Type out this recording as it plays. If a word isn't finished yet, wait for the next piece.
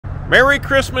Merry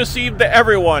Christmas Eve to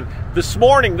everyone. This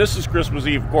morning, this is Christmas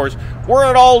Eve, of course, we're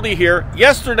at Aldi here.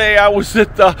 Yesterday, I was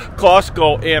at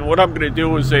Costco, and what I'm going to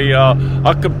do is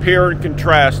a compare and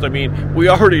contrast. I mean, we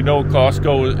already know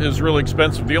Costco is really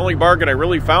expensive. The only bargain I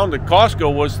really found at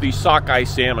Costco was the sockeye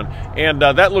salmon, and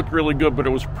that looked really good, but it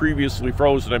was previously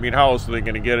frozen. I mean, how else are they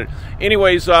going to get it?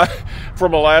 Anyways,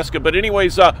 from Alaska. But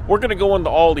anyways, we're going to go into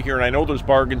Aldi here, and I know there's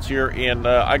bargains here, and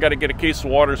I got to get a case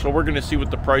of water, so we're going to see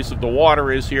what the price of the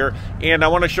water is here. And I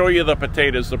want to show you the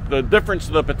potatoes, the difference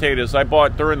of the potatoes. I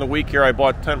bought during the week here, I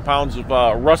bought 10 pounds of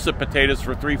russet potatoes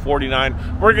for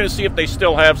 $3.49. We're going to see if they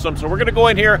still have some. So we're going to go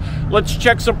in here, let's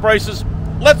check some prices,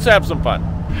 let's have some fun.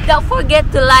 Don't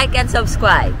forget to like and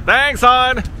subscribe. Thanks,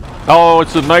 hon. Oh,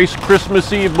 it's a nice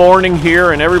Christmas Eve morning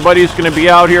here, and everybody's going to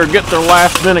be out here getting their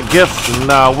last minute gifts. And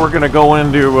we're going to go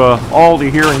into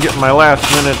Aldi here and get my last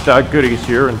minute goodies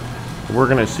here, and we're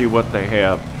going to see what they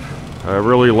have. I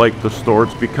really like the store.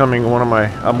 It's becoming one of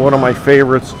my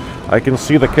favorites. I can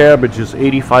see the cabbage is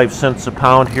 85 cents a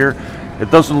pound here. It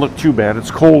doesn't look too bad.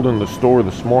 It's cold in the store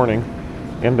this morning.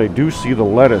 And I do see the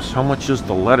lettuce. How much is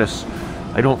the lettuce?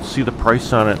 I don't see the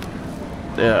price on it.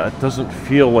 It doesn't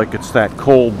feel like it's that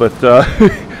cold, but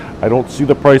I don't see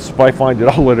the price. If I find it,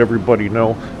 I'll let everybody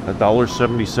know.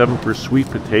 $1.77 for sweet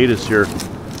potatoes here.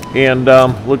 And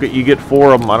look at, you get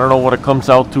 4 of them. I don't know what it comes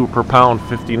out to per pound,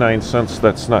 59 cents.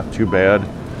 That's not too bad.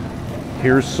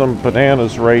 Here's some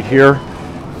bananas right here.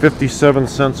 57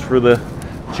 cents for the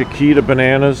Chiquita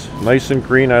bananas. Nice and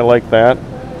green, I like that.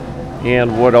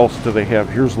 And what else do they have?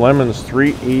 Here's lemons,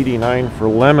 $3.89 for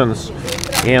lemons.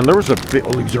 And there was a bit,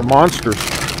 oh, these are monsters.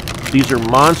 These are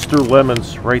monster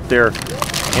lemons right there.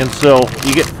 And so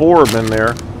you get 4 of them in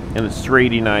there, and it's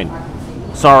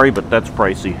 $3.89. Sorry, but that's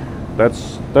pricey.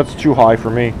 That's too high for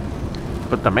me.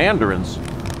 But the mandarins,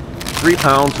 3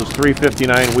 pounds is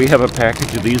 $3.59. We have a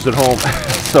package of these at home,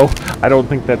 so I don't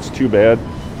think that's too bad.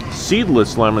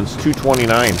 Seedless lemons,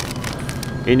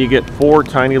 $2.29, and you get 4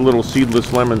 tiny little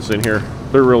seedless lemons in here.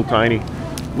 They're real tiny,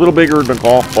 a little bigger than a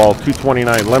golf ball.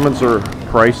 $2.29. Lemons are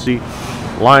pricey.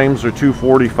 Limes are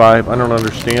 $2.45. I don't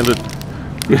understand it.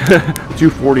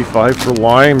 $2.45 for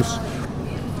limes.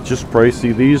 Just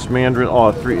pricey. These mandarin,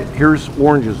 here's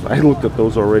oranges. I looked at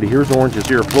those already. Here's oranges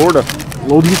here. Florida.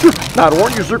 Well, these are not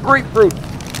oranges, they're grapefruit.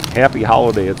 Happy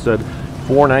holiday, it said.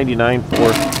 $4.99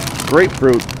 for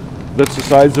grapefruit. That's the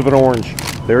size of an orange.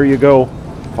 There you go.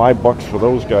 $5 for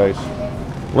those guys.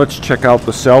 Let's check out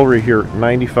the celery here.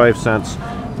 95 cents.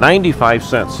 95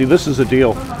 cents. See, this is a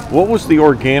deal. What was the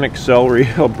organic celery?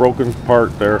 A broken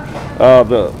part there.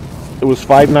 It was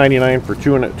 $5.99 for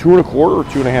 2.25 or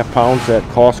 2.5 pounds at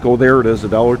Costco. There it is,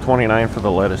 $1.29 for the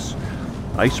lettuce.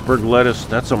 Iceberg lettuce,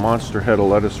 that's a monster head of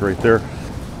lettuce right there.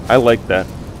 I like that.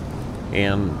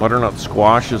 And butternut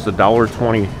squash is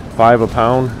 $1.25 a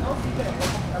pound.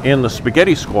 And the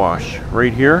spaghetti squash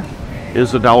right here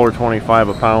is $1.25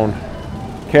 a pound.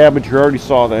 Cabbage, you already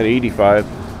saw that, 85.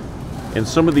 And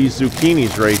some of these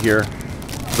zucchinis right here,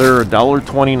 they're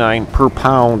 $1.29 per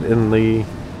pound, and the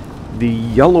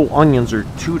yellow onions are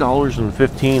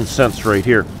 $2.15 right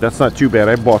here. That's not too bad.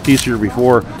 I bought these here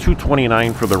before.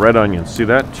 $2.29 for the red onions. See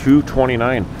that?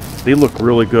 $2.29. They look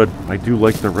really good. I do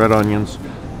like the red onions.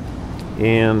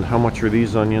 And how much are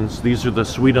these onions? These are the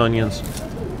sweet onions.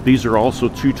 These are also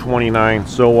 $2.29.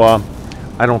 So I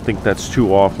don't think that's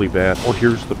too awfully bad. Oh,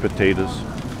 here's the potatoes.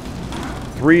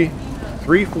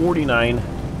 $3.49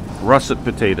 russet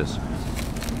potatoes.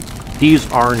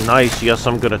 These are nice. Yes,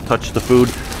 I'm going to touch the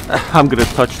food. I'm going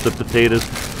to touch the potatoes.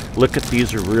 Look at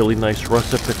these, are really nice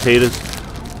russet potatoes.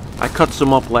 I cut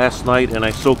some up last night and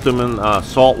I soaked them in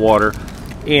salt water,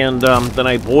 and then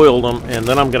I boiled them, and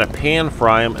then I'm going to pan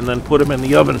fry them and then put them in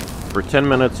the oven for 10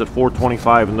 minutes at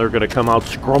 425, and they're going to come out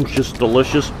scrumptious,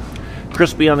 delicious,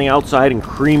 crispy on the outside and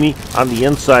creamy on the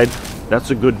inside.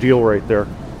 That's a good deal right there.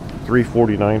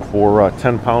 $3.49 for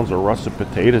 10 pounds of russet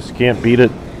potatoes. Can't beat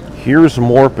it. Here's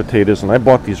more potatoes, and I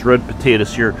bought these red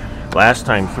potatoes here last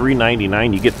time,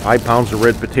 $3.99. You get 5 pounds of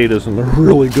red potatoes, and they're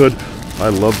really good. I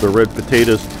love the red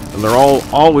potatoes, and they're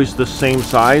always the same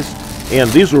size,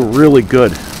 and these were really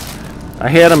good. I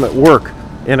had them at work,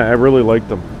 and I really liked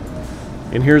them.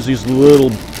 And here's these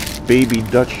little baby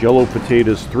Dutch yellow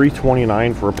potatoes,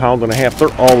 $3.29 for 1.5 pounds.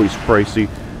 They're always pricey.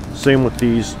 Same with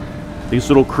these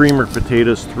little creamer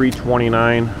potatoes,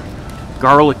 $3.29.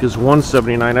 Garlic is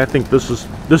 $1.79. I think this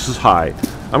is high.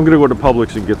 I'm gonna go to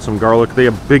Publix and get some garlic. They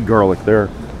have big garlic there.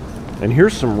 And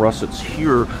here's some russets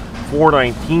here,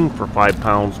 $4.19 for 5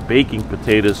 pounds. Baking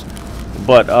potatoes,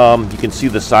 but you can see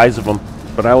the size of them.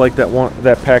 But I like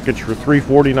that package for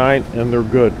 $3.49, and they're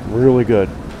good, really good.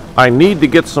 I need to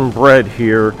get some bread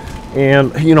here.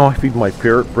 And, you know, I feed my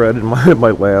parrot bread and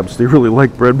my labs. They really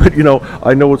like bread, but, you know,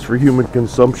 I know it's for human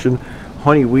consumption.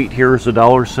 Honey wheat here is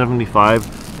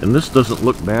 $1.75, and this doesn't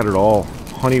look bad at all.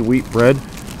 Honey wheat bread.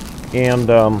 And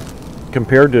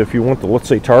compared to if you went to, let's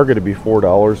say, Target, it'd be $4,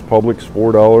 Publix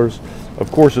 $4. Of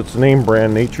course, it's name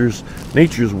brand, Nature's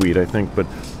wheat, I think, but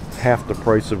half the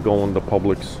price of going to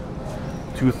Publix.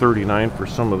 $2.39 for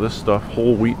some of this stuff.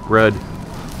 Whole wheat bread.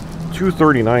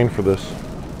 $2.39 for this.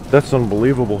 That's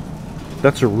unbelievable.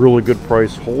 That's a really good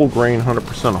price. Whole grain,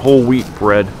 100% whole wheat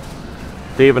bread.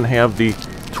 They even have the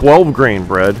 12 grain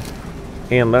bread,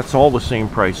 and that's all the same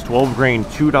price. 12 grain,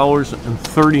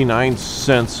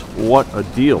 $2.39. What a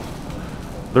deal.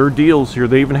 Their deals here,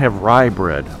 they even have rye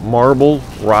bread. Marble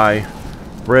rye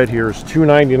bread here is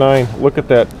 $2.99. Look at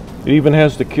that. It even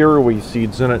has the caraway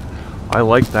seeds in it. I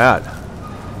like that.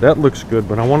 That looks good,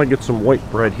 but I want to get some white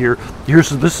bread here.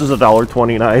 This is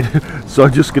 $1.29, so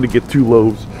I'm just going to get 2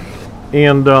 loaves.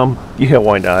 And, yeah,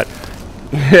 why not?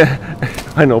 Yeah,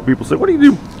 I know people say, what do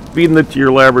you do feeding it to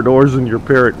your Labradors and your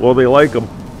parrot? Well, they like them.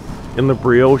 In the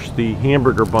brioche, the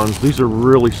hamburger buns, these are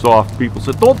really soft. People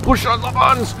said, don't push on the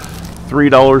buns.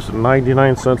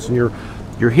 $3.99, and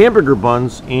your hamburger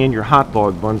buns and your hot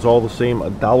dog buns all the same,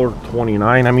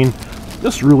 $1.29. I mean,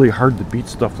 this is really hard to beat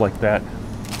stuff like that.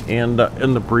 And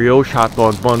in the brioche hot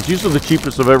dog buns, these are the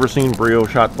cheapest I've ever seen.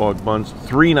 Brioche hot dog buns,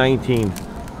 $3.19.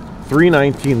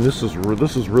 $3.19.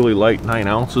 This is really light, 9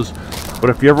 ounces. But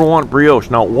if you ever want brioche,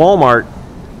 now at Walmart,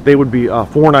 they would be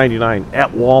 $4.99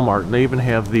 at Walmart. And they even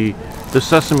have the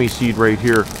sesame seed right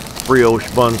here,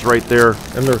 brioche buns right there,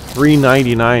 and they're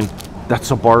 $3.99.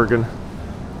 That's a bargain.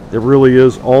 It really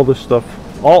is. All this stuff,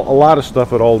 a lot of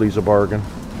stuff at Aldi's a bargain.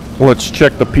 Let's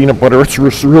check the peanut butter. It's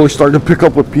really starting to pick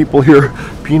up with people here.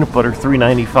 Peanut butter,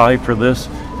 $3.95 for this.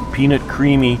 Peanut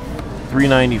creamy,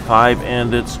 $3.95,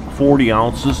 and it's 40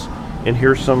 ounces. And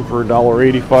here's some for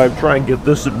 $1.85. Try and get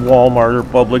this at Walmart or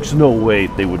Publix. No way,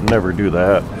 they would never do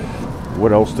that.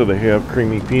 What else do they have?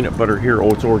 Creamy peanut butter here.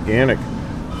 Oh, it's organic.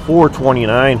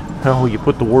 $4.29. Oh, you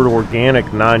put the word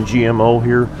organic, non-GMO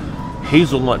here.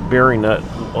 Hazelnut berry nut.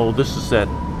 Oh, this is that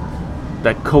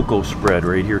cocoa spread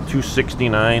right here.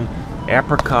 $2.69.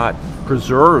 Apricot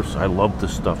preserves. I love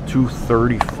this stuff.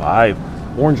 $2.35.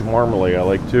 Orange marmalade I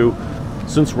like too.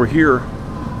 Since we're here,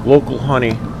 local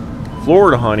honey,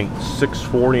 Florida honey,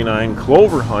 $6.49.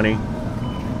 Clover honey,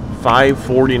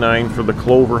 $5.49 for the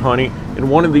clover honey. And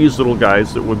one of these little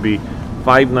guys that would be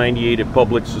 $5.98 at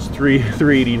Publix is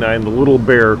 $3.89. The little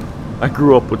bear. I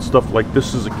grew up with stuff like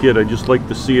this as a kid. I just like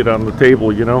to see it on the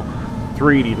table, you know.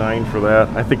 $3.89 for that.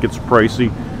 I think it's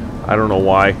pricey. I don't know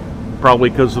why.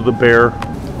 Probably because of the bear.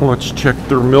 Let's check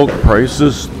their milk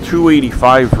prices.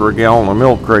 $2.85 for a gallon of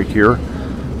milk right here.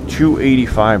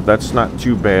 $2.85. That's not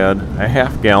too bad. A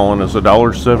half gallon is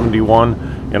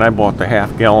 $1.71, and I bought the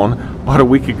half gallon about a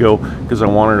week ago because I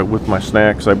wanted it with my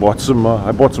snacks. I bought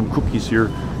some cookies here,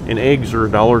 and eggs are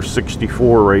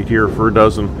 $1.64 right here for a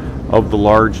dozen of the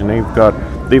large, and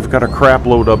they've got a crap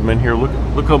load of them in here.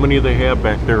 Look how many they have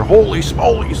back there. Holy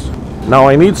smolies! Now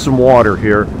I need some water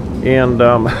here, and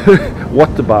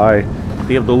what to buy?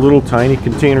 They have the little tiny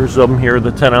containers of them here,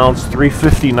 the 10 ounce,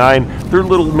 $3.59. They're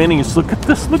little minis. Look at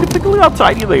this. Look how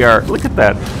tiny they are. Look at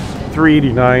that.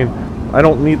 $3.89. I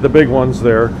don't need the big ones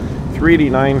there.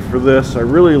 $3.89 for this. I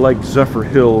really like Zephyr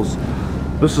Hills.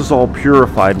 This is all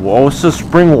purified. Well, it says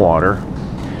spring water,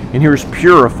 and here's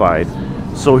purified.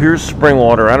 So here's spring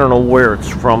water. I don't know where it's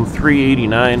from.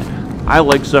 $3.89. I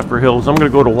like Zephyr Hills. I'm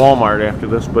going to go to Walmart after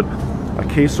this, but a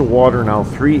case of water now,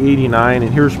 $3.89.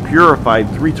 And here's purified,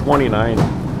 $3.29.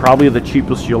 Probably the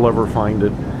cheapest you'll ever find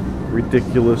it.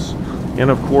 Ridiculous. And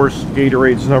of course,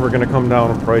 Gatorade's never going to come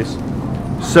down in price.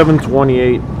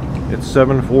 $7.28. It's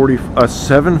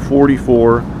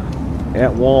 $7.44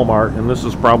 at Walmart, and this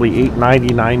is probably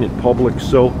 $8.99 at Publix.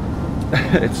 So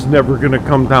it's never going to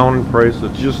come down in price.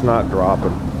 It's just not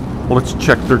dropping. Let's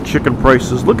check their chicken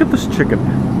prices. Look at this chicken.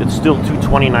 It's still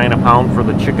 $2.29 a pound for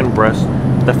the chicken breast,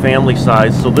 the family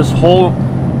size. So this whole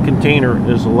container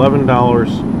is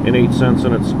 $11.08, and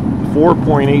it's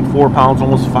 4.84 pounds,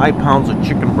 almost 5 pounds of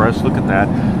chicken breast. Look at that.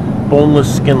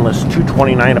 Boneless, skinless,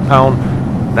 $2.29 a pound.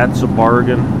 That's a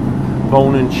bargain.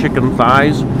 Bone-in chicken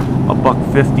thighs,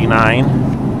 $1.59.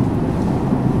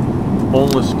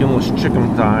 Boneless, skinless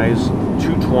chicken thighs,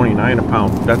 $2.29 a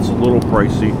pound. That's a little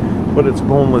pricey, but it's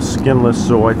boneless, skinless,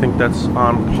 so I think that's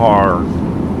on par.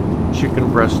 Chicken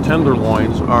breast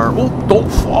tenderloins are, oh, don't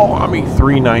fall on me,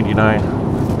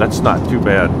 $3.99. That's not too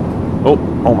bad. Oh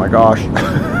my gosh.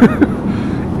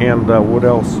 And what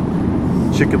else?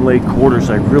 Chicken leg quarters.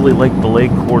 I really like the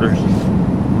leg quarters.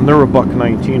 And they're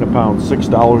 $1.19 a pound,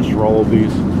 $6 for all of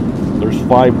these. There's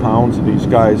 5 pounds of these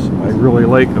guys. I really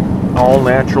like them. All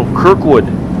natural Kirkwood.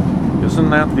 Isn't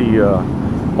that the,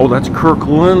 oh, that's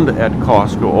Kirkland at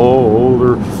Costco. Oh,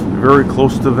 they're very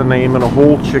close to the name. And a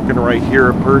whole chicken right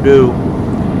here at Purdue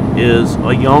is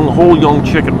a whole young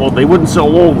chicken. Well, they wouldn't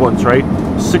sell old ones, right?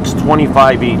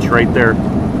 $6.25 each right there.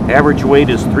 Average weight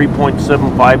is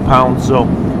 3.75 pounds, so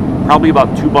probably about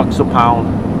 $2 a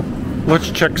pound.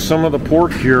 Let's check some of the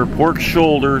pork here. Pork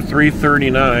shoulder,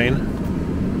 $3.39.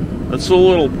 That's a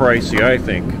little pricey, I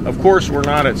think. Of course, we're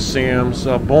not at Sam's.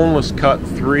 Boneless cut,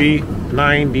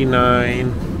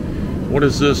 $3.99. What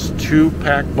is this?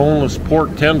 2-pack boneless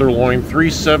pork tenderloin,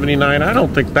 $3.79. I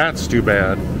don't think that's too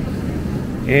bad.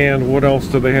 And what else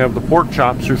do they have? The pork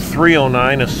chops are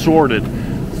 $3.09 assorted,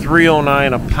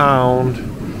 $3.09 a pound.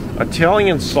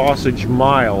 Italian sausage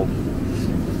mild,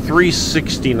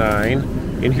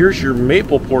 $3.69. And here's your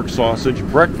maple pork sausage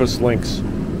breakfast links.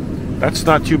 That's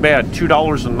not too bad.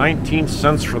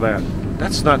 $2.19 for that.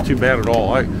 That's not too bad at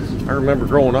all. I remember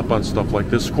growing up on stuff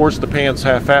like this. Of course, the pan's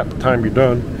half at the time you're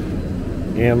done.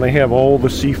 And they have all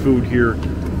the seafood here.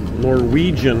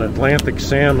 Norwegian Atlantic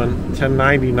salmon,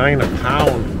 $10.99 a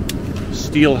pound.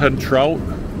 Steelhead trout,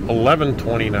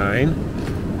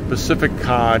 $11.29. Pacific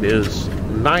cod is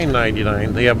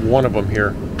 $9.99. They have one of them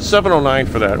here. $7.09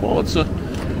 for that. Well, it's a,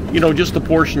 you know, just a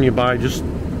portion you buy just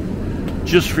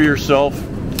for yourself.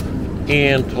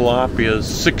 And tilapia is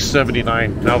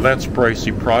 $6.79. Now that's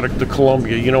pricey. Product of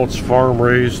Colombia. You know, it's farm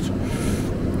raised.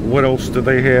 What else do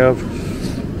they have?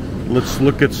 Let's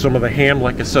look at some of the ham.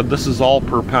 Like I said, this is all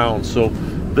per pound. So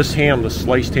this ham, the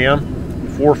sliced ham,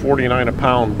 $4.49 a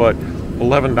pound, but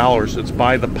 $11. It's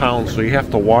by the pound, so you have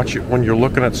to watch it when you're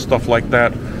looking at stuff like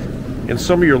that. And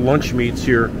some of your lunch meats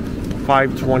here,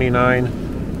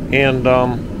 $5.29, and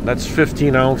that's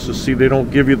 15 ounces. See, they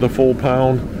don't give you the full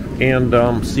pound. And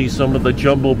see some of the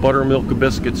jumbo buttermilk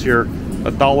biscuits here,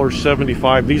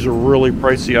 $1.75. These are really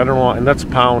pricey. I don't know, and that's a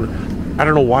pound. I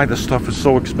don't know why this stuff is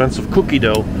so expensive. Cookie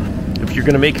dough, if you're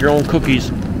gonna make your own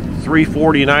cookies,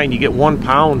 $3.49. You get 1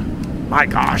 pound. My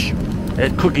gosh,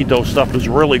 that cookie dough stuff has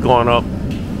really gone up.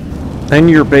 Then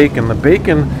your bacon. The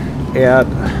bacon at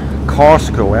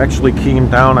Costco actually came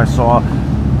down. I saw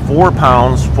 4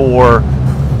 pounds for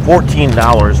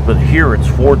 $14, but here it's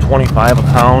 $4.25 a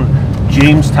pound.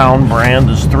 Jamestown brand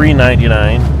is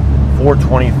 $3.99,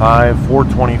 $4.25,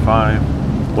 $4.25.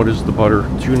 What is the butter?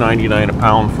 $2.99 a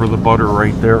pound for the butter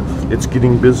right there. It's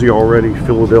getting busy already.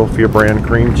 Philadelphia brand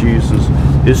cream cheese is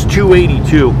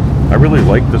 $2.82. I really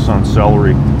like this on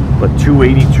celery, but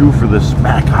 $2.82 for this.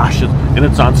 My gosh, and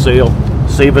it's on sale.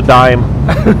 Save a dime.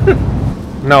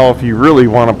 Now, if you really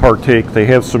want to partake, they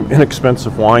have some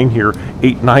inexpensive wine here.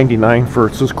 $8.99 for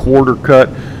it says quarter cut,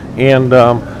 and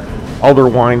other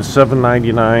wines,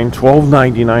 $7.99,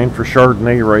 $12.99 for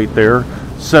Chardonnay right there,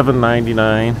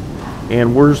 $7.99.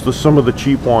 And where's some of the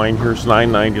cheap wine? Here's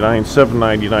 $9.99,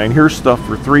 $7.99. Here's stuff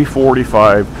for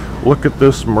 $3.45. Look at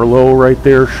this Merlot right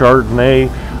there,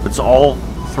 Chardonnay. It's all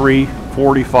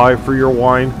 $3.45 for your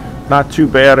wine. Not too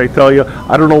bad, I tell you.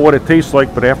 I don't know what it tastes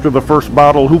like, but after the first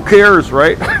bottle, who cares,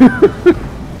 right?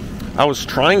 I was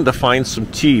trying to find some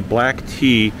tea, black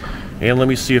tea. And let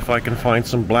me see if I can find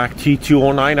some black tea,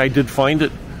 $2.09. I did find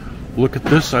it. Look at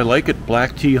this, I like it.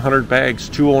 Black tea, 100 bags,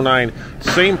 $2.09.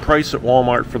 Same price at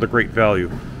Walmart for the great value.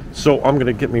 So I'm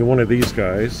gonna get me one of these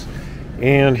guys.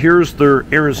 And here's their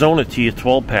Arizona tea, a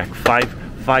 12-pack,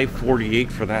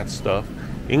 $5.48 for that stuff.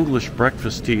 English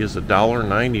breakfast tea is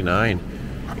 $1.99.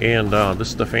 And this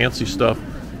is the fancy stuff.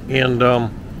 And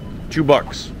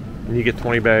 $2, and you get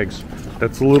 20 bags.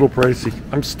 That's a little pricey.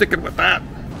 I'm sticking with that.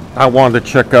 I wanted to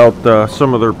check out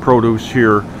some of their produce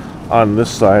here on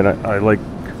this side.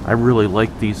 I really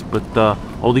like these, but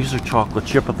oh, these are chocolate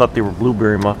chip. I thought they were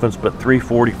blueberry muffins, but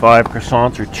 $3.45.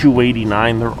 Croissants are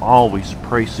 $2.89. They're always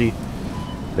pricey.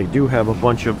 They do have a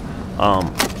bunch of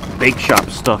bake shop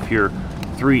stuff here,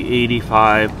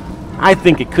 $3.85. I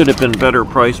think it could have been better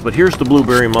priced, but here's the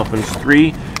blueberry muffins,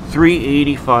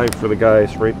 $3.85 for the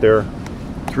guys right there.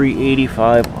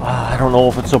 $3.85. I don't know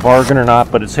if it's a bargain or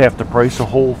not, but it's half the price of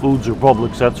Whole Foods or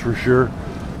Publix, that's for sure.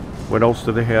 What else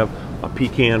do they have? A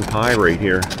pecan pie right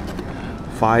here.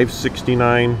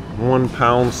 $5.69, 1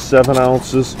 pound, 7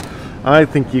 ounces. I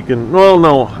think you can, well,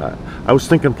 no, I was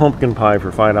thinking pumpkin pie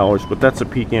for $5, but that's a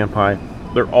pecan pie.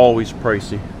 They're always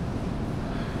pricey.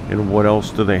 And what else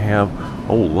do they have?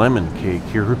 Oh, lemon cake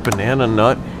here, banana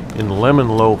nut and lemon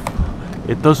loaf.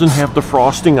 It doesn't have the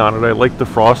frosting on it. I like the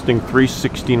frosting,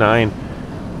 $3.69.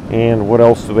 And what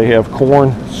else do they have?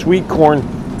 Corn, sweet corn,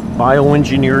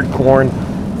 bioengineered corn,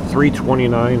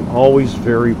 $3.29. Always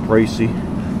very pricey.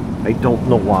 I don't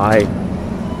know why.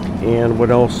 And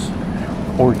what else?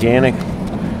 Organic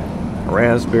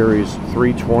raspberries,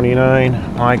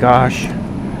 $3.29. My gosh.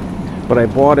 But I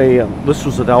bought a, this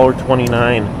was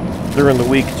 $1.29 during the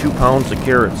week, 2 pounds of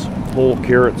carrots, whole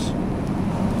carrots.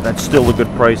 That's still a good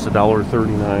price,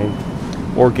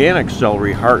 $1.39. Organic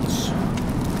celery hearts,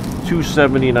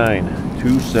 $2.79.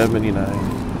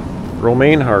 $2.79.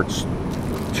 Romaine hearts,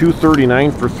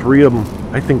 $2.39 for 3 of them.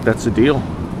 I think that's a deal.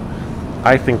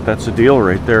 I think that's a deal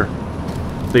right there.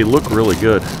 They look really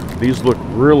good. These look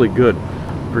really good.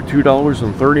 For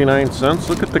 $2.39,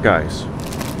 look at the guys.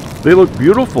 They look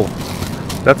beautiful.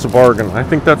 That's a bargain. I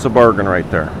think that's a bargain right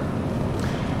there.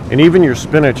 And even your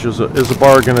spinach is a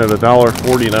bargain at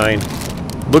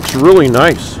 $1.49. Looks really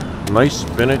nice. Nice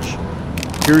spinach.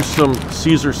 Here's some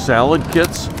Caesar salad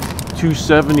kits,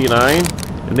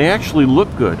 $2.79. And they actually look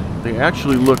good. They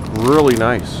actually look really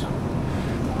nice.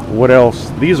 What else?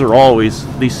 These are always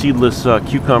these seedless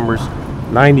cucumbers,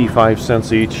 95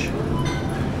 cents each.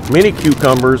 Mini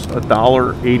cucumbers,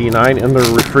 $1.89, and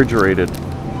they're refrigerated.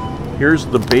 Here's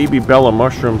the baby Bella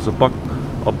mushrooms, a buck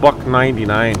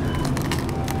 99.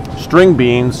 String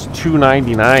beans,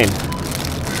 $2.99.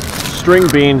 String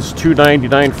beans,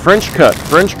 $2.99. French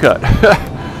cut.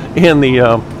 And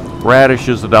the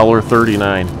radishes,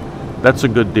 $1.39. That's a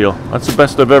good deal. That's the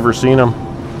best I've ever seen them.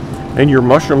 And your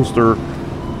mushrooms, they're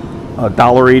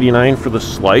 $1.89 for the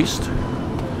sliced.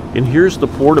 And here's the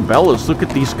portobellos. Look at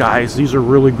these guys. These are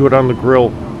really good on the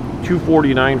grill.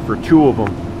 $2.49 for 2 of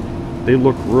them. They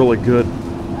look really good.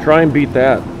 Try and beat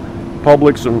that.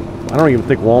 Publix, and I don't even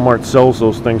think Walmart sells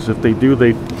those things. If they do,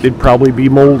 they'd probably be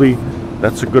moldy.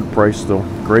 That's a good price though.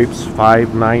 Grapes,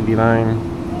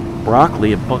 $5.99.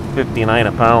 Broccoli, $1.59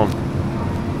 a pound.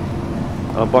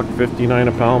 $1.59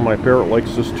 a pound. My parrot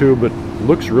likes this too, but it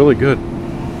looks really good.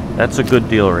 That's a good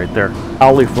deal right there.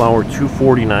 Cauliflower,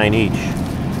 $2.49 each.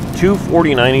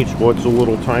 $2.49 each. Boy, it's a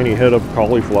little tiny head of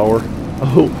cauliflower.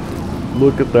 Oh,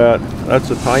 look at that.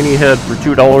 That's a tiny head for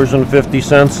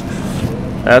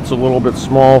 $2.50. That's a little bit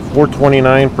small.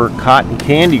 $4.29 for cotton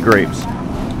candy grapes.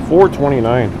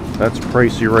 $4.29. That's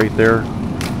pricey right there.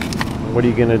 What are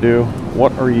you gonna do?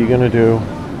 What are you gonna do?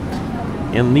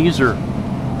 And these are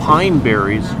pine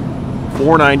berries.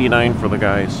 $4.99 for the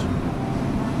guys.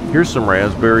 Here's some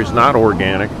raspberries, not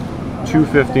organic.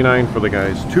 $2.59 for the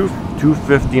guys.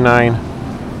 $2.59.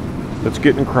 It's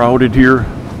getting crowded here.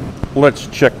 Let's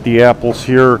check the apples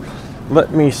here.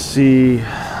 Let me see.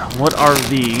 What are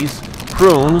these?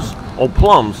 Prunes. Oh,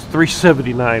 plums.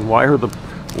 $3.79. Why are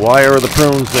the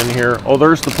prunes in here? Oh,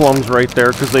 there's the plums right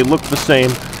there because they look the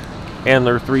same, and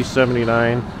they're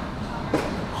 $3.79.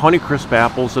 Honeycrisp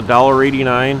apples,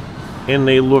 $1.89, and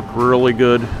they look really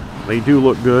good. They do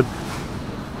look good.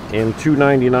 And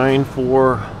 $2.99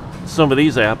 for some of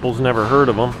these apples. Never heard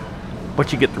of them,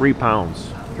 but you get 3 pounds.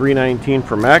 $3.19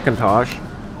 for Macintosh,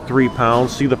 3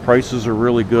 pounds. See, the prices are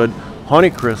really good.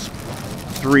 Honeycrisp,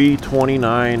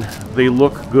 $3.29. They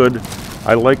look good.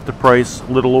 I like the price.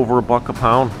 Little over $1 a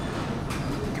pound.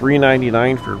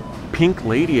 $3.99 for Pink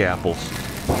Lady apples.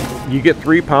 You get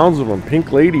 3 pounds of them.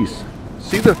 Pink Ladies.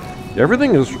 See,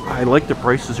 everything is. I like the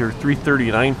prices here.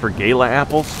 $3.39 for Gala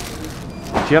apples.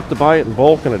 But you have to buy it in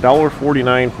bulk, and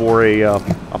 $1.49 for a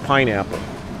pineapple.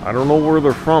 I don't know where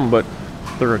they're from, but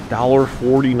they're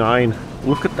 $1.49.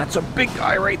 Look at, that's a big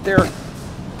guy right there.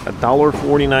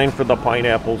 $1.49 for the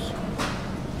pineapples.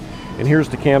 And here's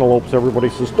the cantaloupes. Everybody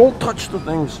says, don't touch the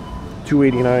things.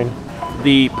 $2.89.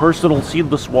 The personal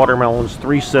seedless watermelons,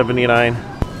 $3.79.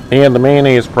 And the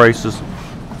mayonnaise prices,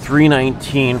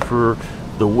 $3.19 for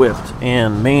the whipped.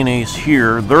 And mayonnaise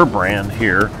here, their brand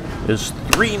here, is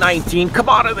 $3.19. Come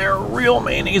out of there, real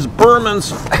mayonnaise,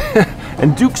 Berman's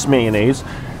and Duke's mayonnaise.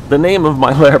 The name of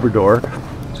my Labrador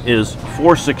is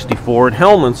 $4.64, and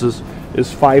Hellman's is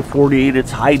 $5.48.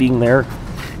 It's hiding there.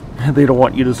 They don't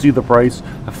want you to see the price.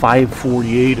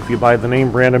 $5.48 if you buy the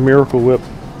name brand of Miracle Whip.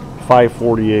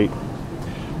 $5.48.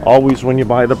 Always when you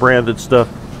buy the branded stuff,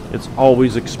 it's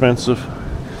always expensive.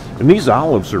 And these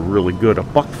olives are really good.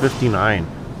 $1.59.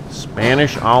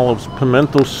 Spanish olives,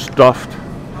 pimento stuffed.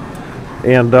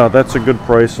 And that's a good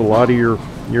price. A lot of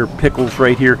your pickles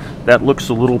right here. That looks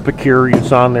a little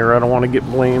precarious on there. I don't want to get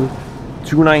blamed.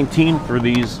 $2.19 for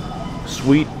these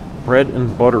sweet bread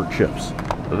and butter chips.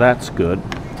 That's good.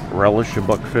 Relish,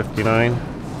 $1.59.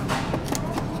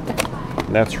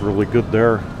 That's really good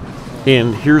there.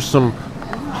 And here's some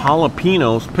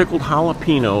jalapenos, pickled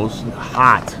jalapenos,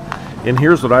 hot. And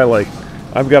here's what I like.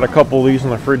 I've got a couple of these in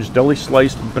the fridge. Deli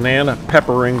sliced banana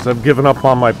pepper rings. I've given up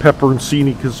on my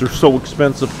pepperoncini because they're so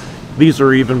expensive. These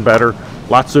are even better.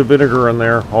 Lots of vinegar in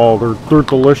there. Oh, they're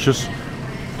delicious.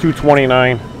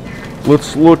 $2.29.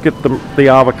 Let's look at the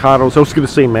avocados. I was going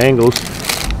to say mangoes.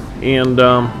 And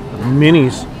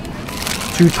minis,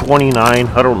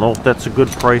 $2.29. I don't know if that's a good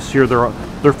price here.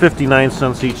 They're 59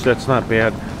 cents each. That's not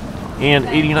bad. And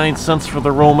 89 cents for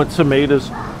the Roma tomatoes.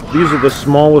 These are the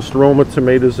smallest Roma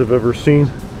tomatoes I've ever seen,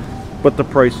 but the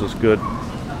price is good.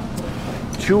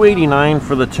 $2.89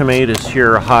 for the tomatoes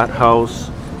here, Hot House.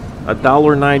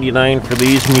 $1.99 for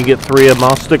these, and you get 3 of them.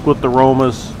 I'll stick with the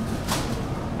Romas.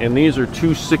 And these are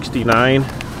 $2.69.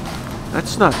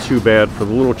 That's not too bad for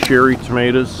the little cherry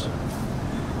tomatoes.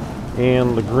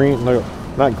 And the green,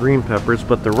 not green peppers,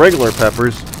 but the regular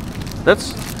peppers.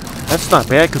 That's not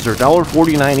bad because they're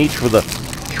 $1.49 each for the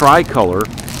tricolor.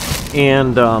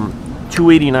 And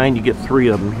 $2.89, you get 3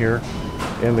 of them here.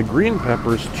 And the green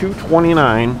peppers,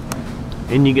 $2.29,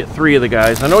 and you get 3 of the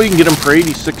guys. I know you can get them for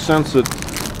 86 cents at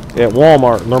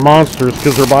Walmart, and they're monsters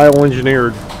because they're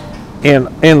bioengineered. And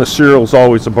the cereal is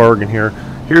always a bargain here.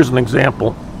 Here's an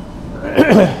example.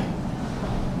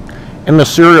 And the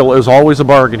cereal is always a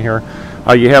bargain here.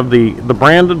 You have the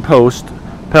Brandon Post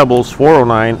Pebbles,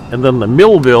 $4.09, and then the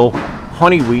Millville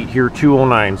Honey Wheat here,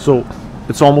 $2.09. So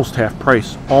it's almost half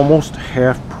price. Almost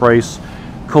half price.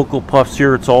 Cocoa Puffs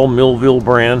here, it's all Millville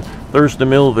brand. There's the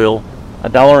Millville,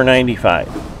 $1.95.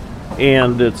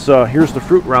 And it's here's the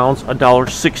Fruit Rounds,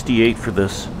 $1.68 for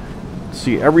this.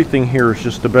 See, everything here is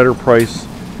just a better price.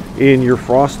 In your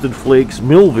Frosted Flakes,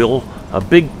 Millville, a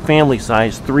big family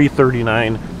size,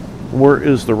 $3.39. Where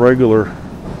is the regular?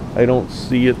 I don't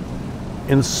see it.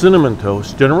 In Cinnamon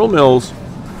Toast, General Mills,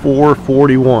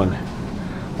 $4.41.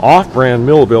 Off-brand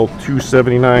Millville,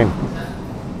 $2.79.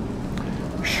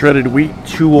 Shredded wheat,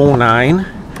 $2.09.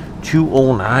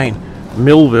 $2.09.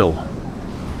 Millville.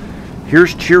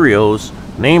 Here's Cheerios,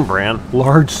 name brand,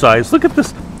 large size. Look at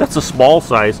this. That's a small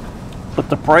size, but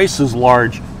the price is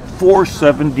large,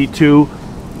 $4.72.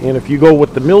 And if you go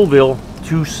with the Millville,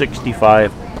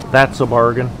 $2.65. That's a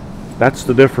bargain. That's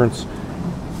the difference.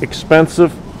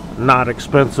 Expensive, not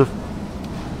expensive.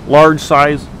 Large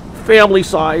size, family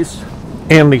size.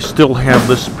 And they still have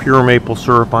this pure maple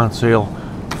syrup on sale,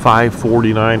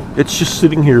 $5.49. It's just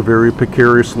sitting here very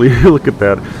precariously. Look at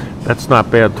that. That's not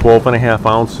bad. 12.5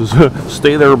 ounces.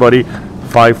 Stay there, buddy.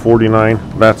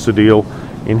 $5.49. That's the deal.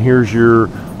 And here's your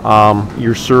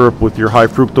syrup with your high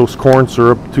fructose corn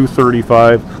syrup,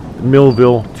 $2.35.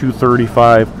 Millville,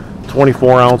 $2.35.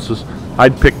 24 ounces.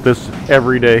 I'd pick this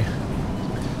every day.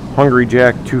 Hungry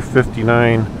Jack,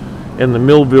 $2.59. And the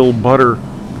Millville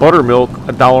buttermilk,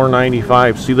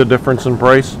 $1.95. See the difference in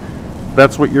price?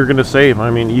 That's what you're going to save.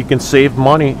 I mean, you can save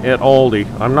money at Aldi.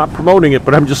 I'm not promoting it,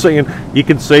 but I'm just saying you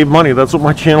can save money. That's what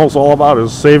my channel's all about,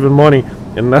 is saving money.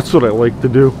 And that's what I like to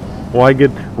do. Well, I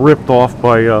get ripped off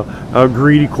by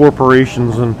greedy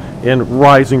corporations and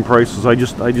rising prices. I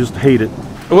just hate it.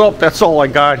 Well, that's all I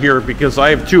got here because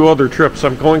I have 2 other trips.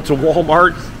 I'm going to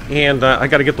Walmart, and I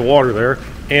got to get the water there.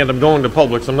 And I'm going to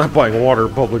Publix. I'm not buying water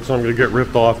at Publix, so I'm going to get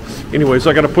ripped off. Anyways,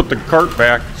 I got to put the cart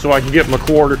back so I can get my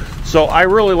quarter. So I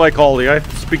really like Aldi.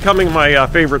 It's becoming my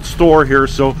favorite store here.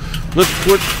 So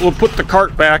we'll put the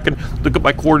cart back, and look at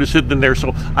my quarters hidden in there.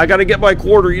 So I got to get my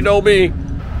quarter. You know me.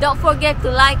 Don't forget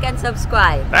to like and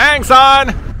subscribe. Thanks,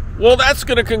 hon. Well, that's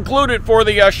going to conclude it for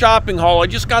the shopping haul. I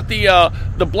just got the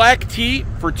black tea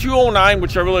for $2.09,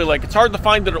 which I really like. It's hard to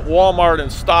find it at Walmart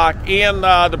in stock. And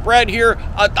the bread here,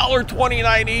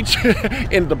 $1.29 each.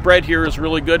 And the bread here is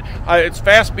really good. It's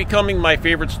fast becoming my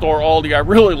favorite store, Aldi. I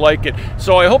really like it.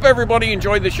 So I hope everybody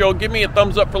enjoyed the show. Give me a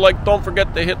thumbs up for like. Don't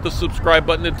forget to hit the subscribe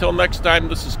button. Until next time,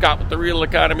 this is Scott with The Real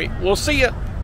Economy. We'll see you.